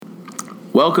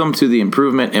Welcome to the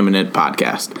Improvement Imminent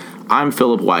podcast. I'm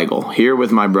Philip Weigel, here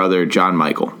with my brother John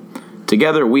Michael.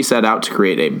 Together, we set out to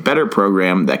create a better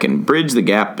program that can bridge the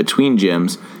gap between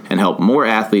gyms and help more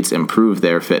athletes improve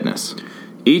their fitness.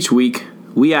 Each week,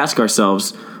 we ask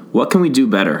ourselves, what can we do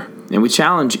better? And we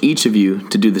challenge each of you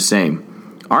to do the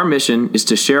same. Our mission is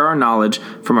to share our knowledge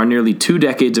from our nearly 2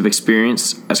 decades of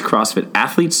experience as CrossFit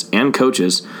athletes and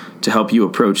coaches to help you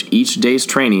approach each day's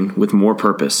training with more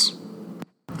purpose.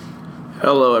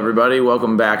 Hello, everybody.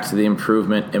 Welcome back to the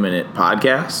Improvement Imminent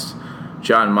podcast.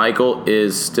 John Michael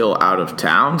is still out of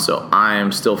town, so I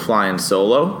am still flying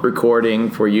solo,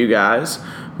 recording for you guys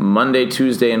Monday,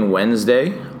 Tuesday, and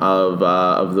Wednesday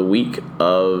of the week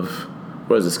of,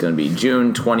 what is this going to be,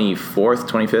 June 24th,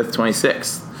 25th,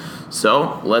 26th.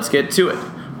 So let's get to it.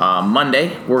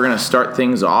 Monday, we're going to start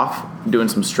things off doing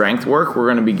some strength work. We're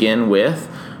going to begin with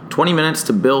 20 minutes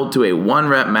to build to a 1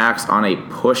 rep max on a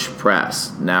push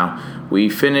press. Now, we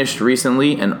finished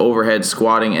recently an overhead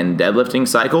squatting and deadlifting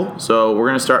cycle, so we're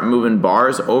going to start moving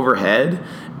bars overhead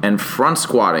and front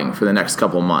squatting for the next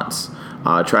couple months.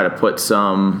 Try to put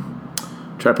some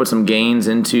gains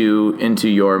into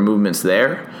your movements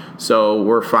there. So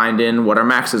we're finding what our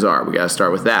maxes are. We got to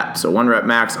start with that. So 1 rep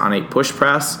max on a push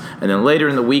press, and then later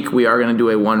in the week we are going to do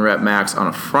a 1 rep max on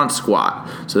a front squat.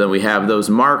 So then we have those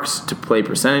marks to play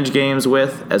percentage games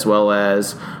with, as well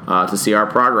as to see our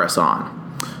progress on.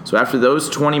 So after those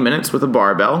 20 minutes with a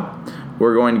barbell,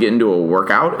 we're going to get into a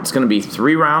workout. It's going to be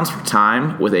 3 rounds for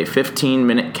time with a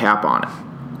 15-minute cap on it.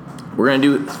 We're going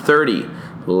to do 30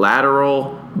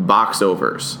 lateral box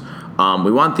overs.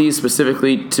 We want these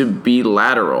specifically to be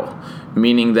lateral,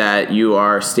 meaning that you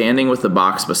are standing with the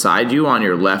box beside you on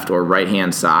your left or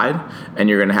right-hand side, and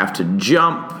you're going to have to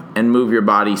jump and move your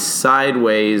body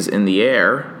sideways in the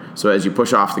air. So as you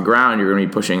push off the ground, you're going to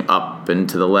be pushing up and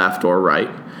to the left or right,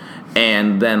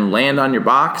 and then land on your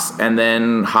box and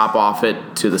then hop off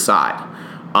it to the side.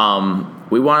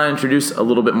 We want to introduce a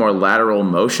little bit more lateral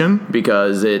motion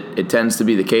because it tends to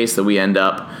be the case that we end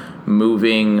up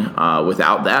moving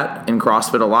without that in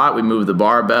CrossFit a lot. We move the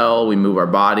barbell, we move our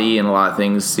body, and a lot of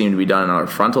things seem to be done in our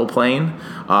frontal plane.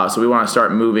 So we want to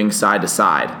start moving side to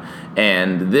side.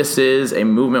 And this is a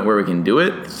movement where we can do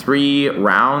it. 3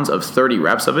 rounds of 30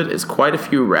 reps of it is quite a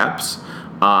few reps.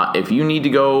 If you need to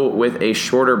go with a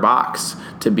shorter box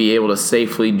to be able to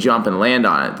safely jump and land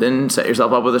on it, then set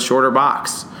yourself up with a shorter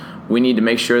box. We need to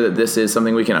make sure that this is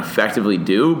something we can effectively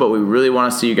do, but we really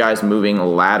want to see you guys moving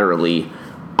laterally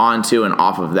onto and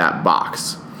off of that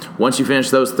box. Once you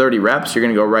finish those 30 reps, you're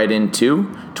going to go right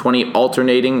into 20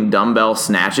 alternating dumbbell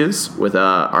snatches with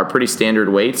our pretty standard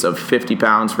weights of 50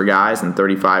 pounds for guys and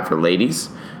 35 for ladies.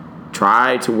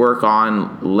 Try to work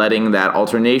on letting that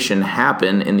alternation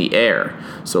happen in the air.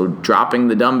 So dropping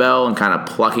the dumbbell and kind of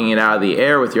plucking it out of the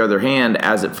air with your other hand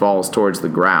as it falls towards the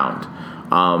ground.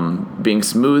 Being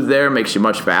smooth there makes you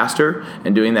much faster,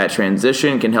 and doing that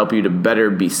transition can help you to better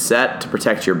be set to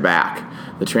protect your back.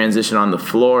 The transition on the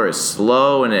floor is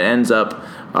slow, and it ends up,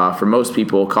 for most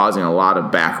people, causing a lot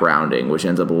of back rounding, which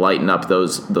ends up lighting up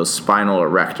those spinal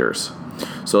erectors.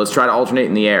 So let's try to alternate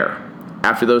in the air.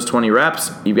 After those 20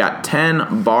 reps, you've got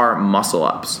 10 bar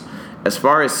muscle-ups. As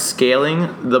far as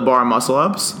scaling the bar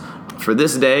muscle-ups, for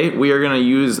this day, we are going to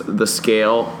use the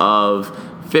scale of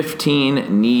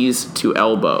 15 knees to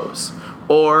elbows.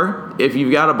 Or if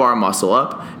you've got a bar muscle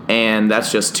up and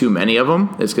that's just too many of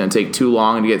them, it's going to take too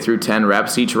long to get through 10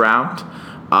 reps each round,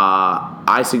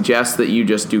 I suggest that you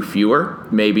just do fewer.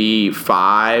 Maybe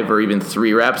 5 or even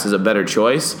 3 reps is a better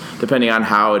choice, depending on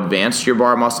how advanced your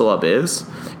bar muscle up is.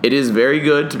 It is very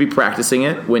good to be practicing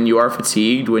it when you are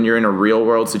fatigued, when you're in a real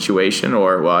world situation,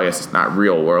 or, well, I guess it's not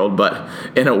real world, but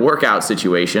in a workout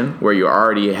situation where you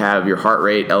already have your heart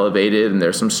rate elevated and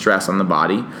there's some stress on the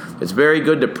body. It's very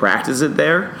good to practice it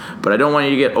there, but I don't want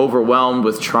you to get overwhelmed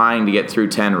with trying to get through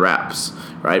 10 reps,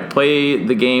 right? Play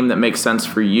the game that makes sense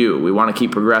for you. We want to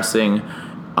keep progressing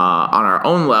on our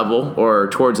own level or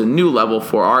towards a new level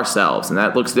for ourselves, and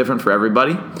that looks different for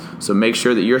everybody. So make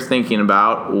sure that you're thinking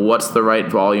about what's the right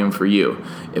volume for you.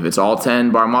 If it's all 10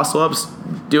 bar muscle-ups,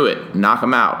 do it. Knock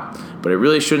them out. But it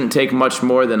really shouldn't take much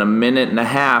more than 1.5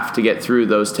 minutes to get through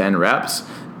those 10 reps.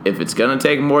 If it's going to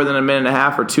take more than 1.5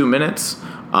 minutes or 2 minutes,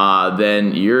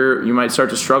 then you might start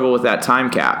to struggle with that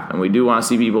time cap. And we do want to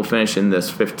see people finish in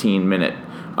this 15-minute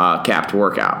capped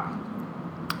workout.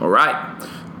 All right.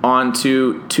 On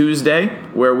to Tuesday,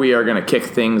 where we are going to kick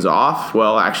things off.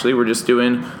 Well, actually, we're just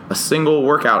doing a single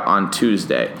workout on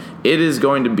Tuesday. It is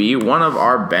going to be one of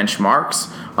our benchmarks,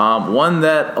 one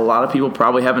that a lot of people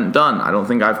probably haven't done. I don't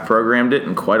think I've programmed it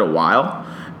in quite a while.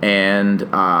 And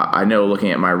I know,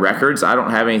 looking at my records, I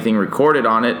don't have anything recorded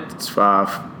on it. It's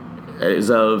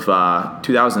as of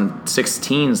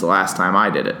 2016 is the last time I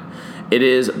did it. It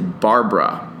is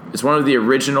Barbara. It's one of the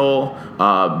original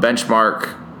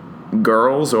benchmark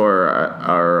girls,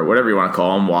 or whatever you want to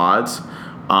call them, WODs.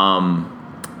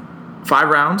 5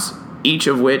 rounds, each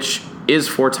of which is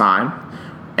for time,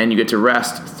 and you get to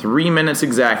rest 3 minutes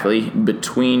exactly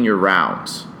between your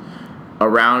rounds. A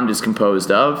round is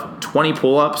composed of 20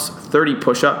 pull-ups, 30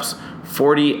 push-ups,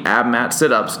 40 ab mat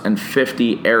sit-ups, and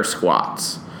 50 air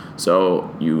squats.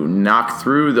 So you knock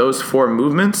through those 4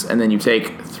 movements, and then you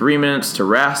take 3 minutes to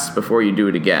rest before you do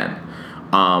it again.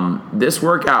 This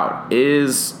workout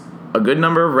is a good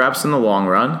number of reps in the long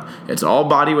run. It's all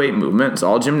body weight movement. It's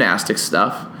all gymnastic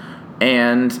stuff.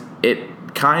 And it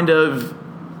kind of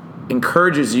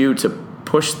encourages you to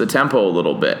push the tempo a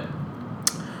little bit.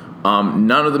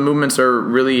 None of the movements are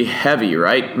really heavy,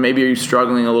 right? Maybe you're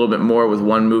struggling a little bit more with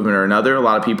one movement or another. A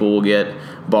lot of people will get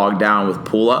bogged down with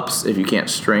pull-ups if you can't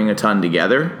string a ton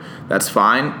together. That's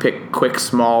fine. Pick quick,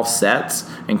 small sets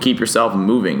and keep yourself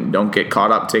moving. Don't get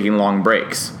caught up taking long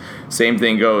breaks. Same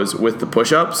thing goes with the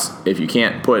push-ups. If you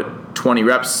can't put 20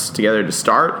 reps together to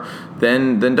start,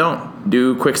 then don't.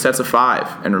 Do quick sets of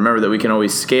 5. And remember that we can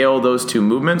always scale those 2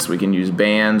 movements. We can use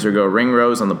bands or go ring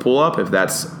rows on the pull-up if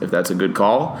that's a good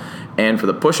call. And for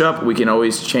the push-up, we can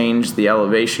always change the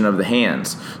elevation of the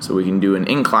hands. So we can do an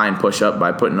incline push-up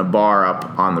by putting a bar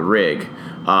up on the rig,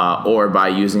 or by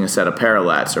using a set of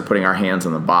parallettes or putting our hands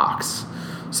on the box.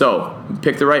 So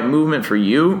pick the right movement for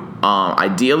you.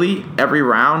 Ideally, every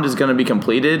round is going to be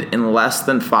completed in less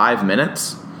than 5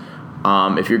 minutes.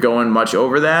 If you're going much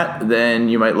over that, then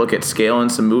you might look at scaling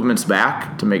some movements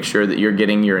back to make sure that you're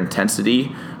getting your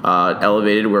intensity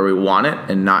elevated where we want it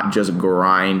and not just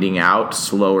grinding out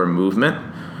slower movement.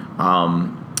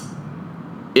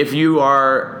 If you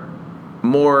are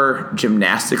more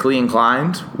gymnastically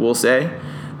inclined, we'll say,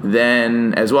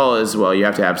 then as well, you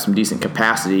have to have some decent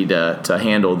capacity to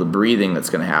handle the breathing that's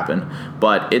going to happen.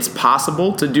 But it's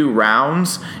possible to do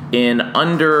rounds in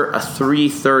under a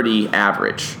 330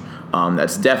 average.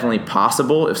 That's definitely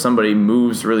possible if somebody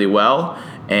moves really well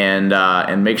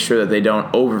and make sure that they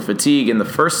don't over fatigue in the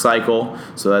first cycle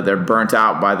so that they're burnt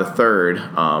out by the third,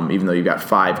 even though you've got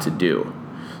 5 to do.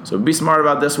 So be smart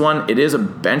about this one. It is a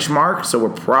benchmark, so we're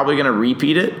probably going to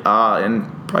repeat it in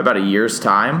probably about a year's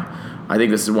time. I think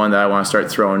this is one that I want to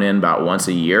start throwing in about once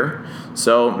a year.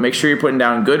 So make sure you're putting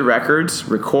down good records,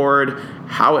 record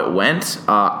how it went.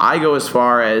 I go as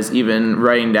far as even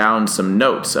writing down some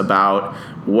notes about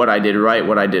what I did right,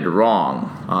 what I did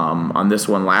wrong. On this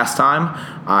one last time,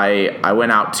 I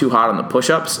went out too hot on the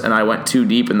push-ups, and I went too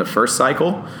deep in the first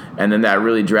cycle, and then that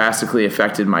really drastically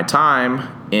affected my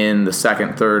time in the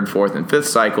second, third, fourth, and fifth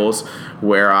cycles,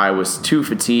 where I was too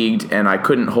fatigued and I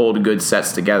couldn't hold good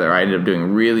sets together. I ended up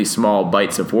doing really small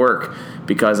bites of work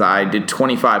because I did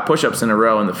 25 push-ups in a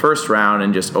row in the first round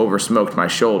and just over-smoked my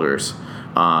shoulders.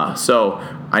 So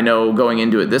I know going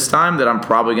into it this time that I'm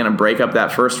probably going to break up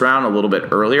that first round a little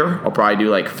bit earlier. I'll probably do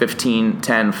like 15,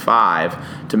 10,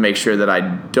 5 to make sure that I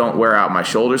don't wear out my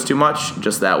shoulders too much.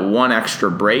 Just that one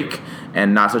extra break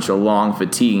and not such a long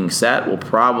fatiguing set will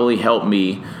probably help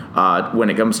me when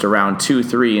it comes to round 2,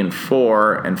 3, and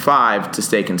 4, and 5 to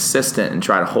stay consistent and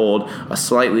try to hold a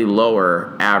slightly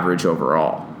lower average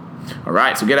overall. All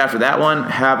right, so get after that one.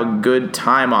 Have a good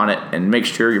time on it and make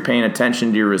sure you're paying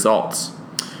attention to your results.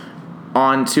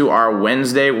 On to our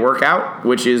Wednesday workout,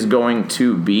 which is going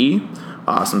to be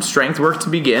some strength work to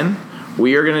begin.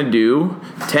 We are going to do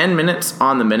 10 minutes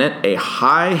on the minute, a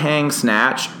high hang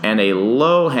snatch and a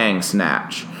low hang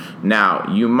snatch. Now,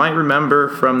 you might remember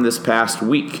from this past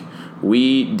week,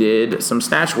 we did some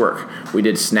snatch work. We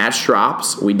did snatch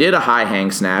drops, we did a high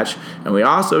hang snatch, and we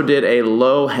also did a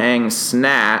low hang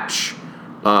snatch,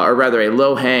 or rather a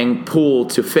low hang pull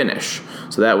to finish.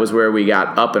 So that was where we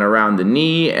got up and around the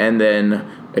knee and then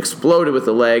exploded with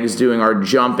the legs doing our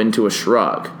jump into a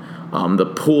shrug, the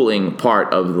pulling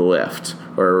part of the lift.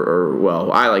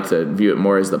 Or I like to view it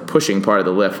more as the pushing part of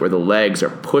the lift where the legs are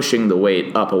pushing the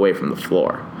weight up away from the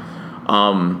floor.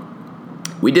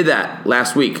 We did that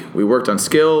last week. We worked on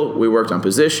skill, we worked on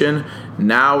position.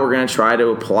 Now we're going to try to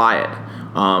apply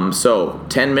it. So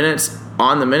 10 minutes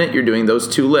on the minute, you're doing those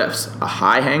 2 lifts, a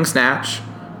high hang snatch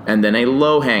and then a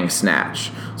low hang snatch.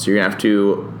 So you're going to have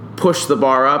to push the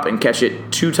bar up and catch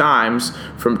it 2 times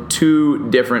from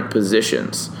 2 different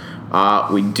positions.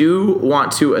 We do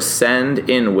want to ascend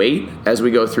in weight as we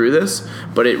go through this,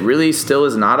 but it really still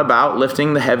is not about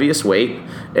lifting the heaviest weight.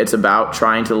 It's about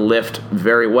trying to lift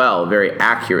very well, very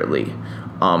accurately.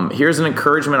 Here's an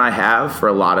encouragement I have for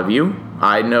a lot of you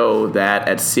I know that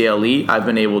at CLE, I've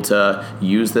been able to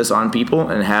use this on people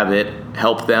and have it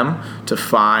help them to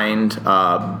find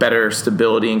better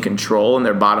stability and control in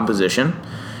their bottom position.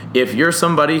 If you're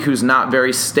somebody who's not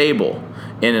very stable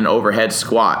in an overhead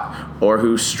squat or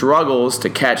who struggles to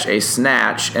catch a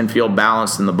snatch and feel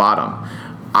balanced in the bottom,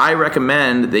 I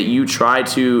recommend that you try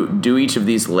to do each of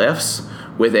these lifts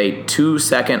with a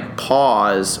 2-second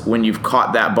pause when you've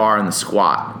caught that bar in the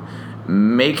squat.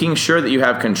 Making sure that you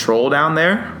have control down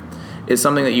there is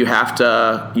something that you have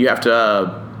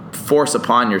to force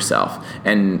upon yourself.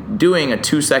 And doing a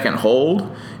 2-second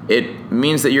hold, it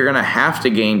means that you're going to have to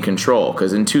gain control,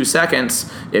 because in 2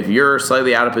 seconds, if you're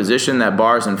slightly out of position, that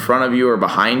bar's in front of you or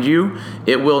behind you,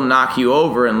 it will knock you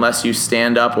over unless you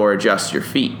stand up or adjust your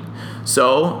feet.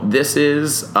 So this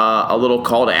is a little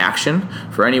call to action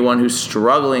for anyone who's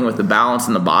struggling with the balance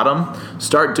in the bottom.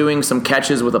 Start doing some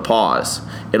catches with a pause.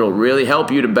 It'll really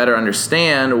help you to better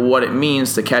understand what it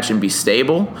means to catch and be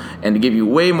stable, and to give you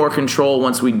way more control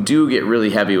once we do get really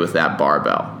heavy with that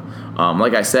barbell.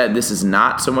 Like I said, this is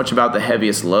not so much about the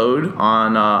heaviest load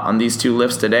on these two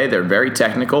lifts today. They're very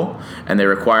technical, and they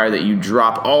require that you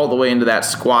drop all the way into that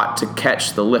squat to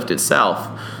catch the lift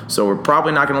itself. So we're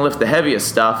probably not going to lift the heaviest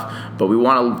stuff, but we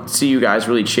want to see you guys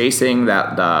really chasing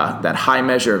that high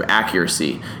measure of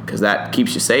accuracy, because that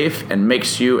keeps you safe and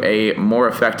makes you a more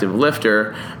effective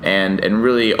lifter, and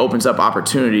really opens up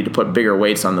opportunity to put bigger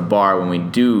weights on the bar when we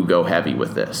do go heavy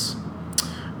with this.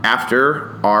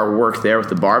 After our work there with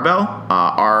the barbell,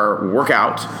 our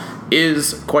workout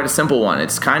is quite a simple one.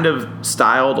 It's kind of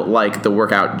styled like the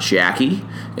workout Jackie,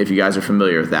 if you guys are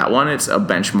familiar with that one. It's a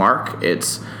benchmark.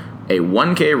 It's a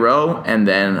 1K row and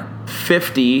then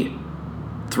 50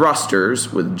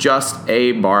 thrusters with just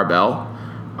a barbell,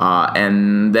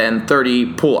 and then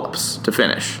 30 pull-ups to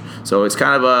finish. So it's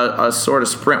kind of a sort of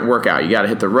sprint workout. You got to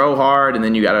hit the row hard, and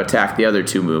then you got to attack the other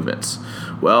two movements.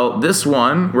 Well, this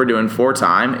one we're doing 4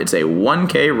 times. It's a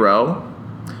 1K row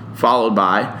followed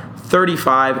by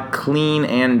 35 clean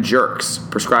and jerks,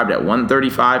 prescribed at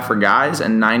 135 for guys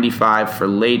and 95 for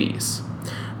ladies.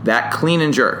 That clean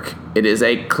and jerk, it is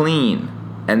a clean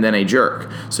and then a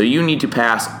jerk. So you need to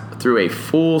pass through a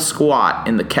full squat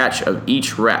in the catch of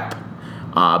each rep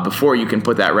before you can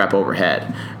put that rep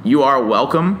overhead. You are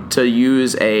welcome to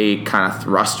use a kind of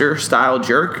thruster style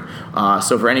jerk.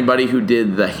 So for anybody who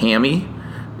did the hammy,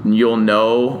 you'll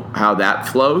know how that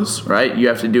flows, right? You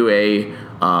have to do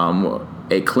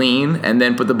a clean and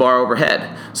then put the bar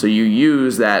overhead. So you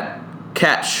use that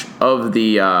catch of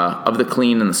the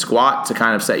clean and the squat to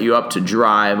kind of set you up to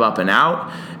drive up and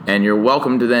out, and you're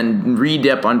welcome to then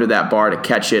re-dip under that bar to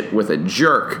catch it with a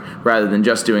jerk rather than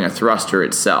just doing a thruster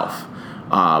itself.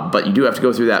 But you do have to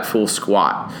go through that full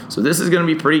squat. So this is going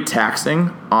to be pretty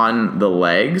taxing on the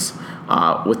legs.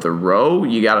 With the row,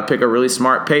 you got to pick a really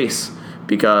smart pace,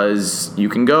 because you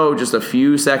can go just a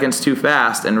few seconds too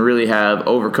fast and really have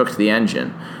overcooked the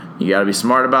engine. You got to be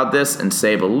smart about this and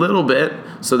save a little bit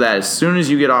so that as soon as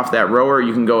you get off that rower,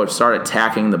 you can go and start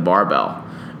attacking the barbell.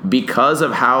 Because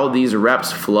of how these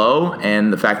reps flow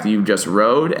and the fact that you've just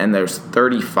rowed and there's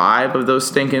 35 of those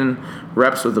stinking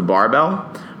reps with the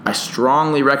barbell, I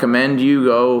strongly recommend you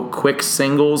go quick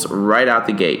singles right out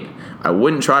the gate. I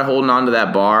wouldn't try holding on to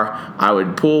that bar. I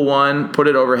would pull one, put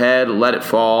it overhead, let it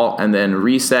fall, and then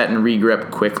reset and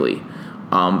regrip quickly.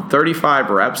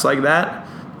 35 reps like that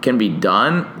can be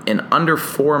done in under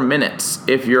 4 minutes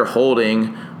if you're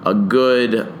holding a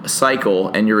good cycle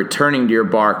and you're returning to your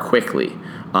bar quickly.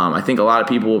 I think a lot of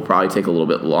people will probably take a little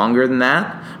bit longer than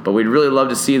that, but we'd really love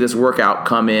to see this workout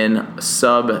come in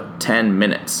sub 10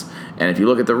 minutes. And if you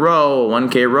look at the row, a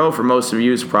 1K row for most of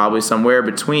you is probably somewhere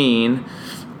between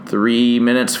 3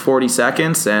 minutes 40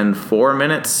 seconds and 4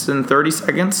 minutes and 30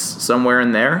 seconds, somewhere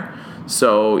in there.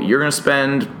 So you're going to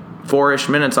spend 4-ish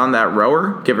minutes on that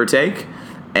rower, give or take,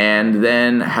 and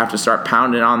then have to start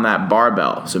pounding on that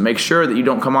barbell. So make sure that you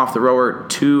don't come off the rower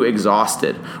too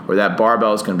exhausted, or that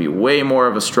barbell is going to be way more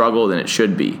of a struggle than it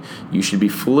should be. You should be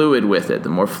fluid with it. The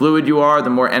more fluid you are, the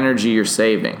more energy you're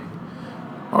saving.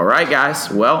 All right, guys.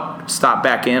 Well, stop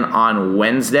back in on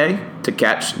Wednesday to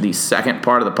catch the second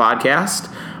part of the podcast.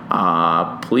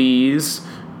 Please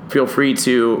feel free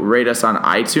to rate us on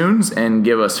iTunes and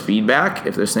give us feedback.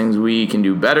 If there's things we can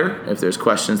do better, if there's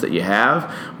questions that you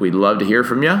have, we'd love to hear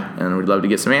from you, and we'd love to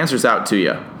get some answers out to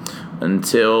you.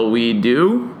 Until we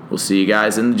do, we'll see you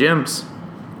guys in the gyms.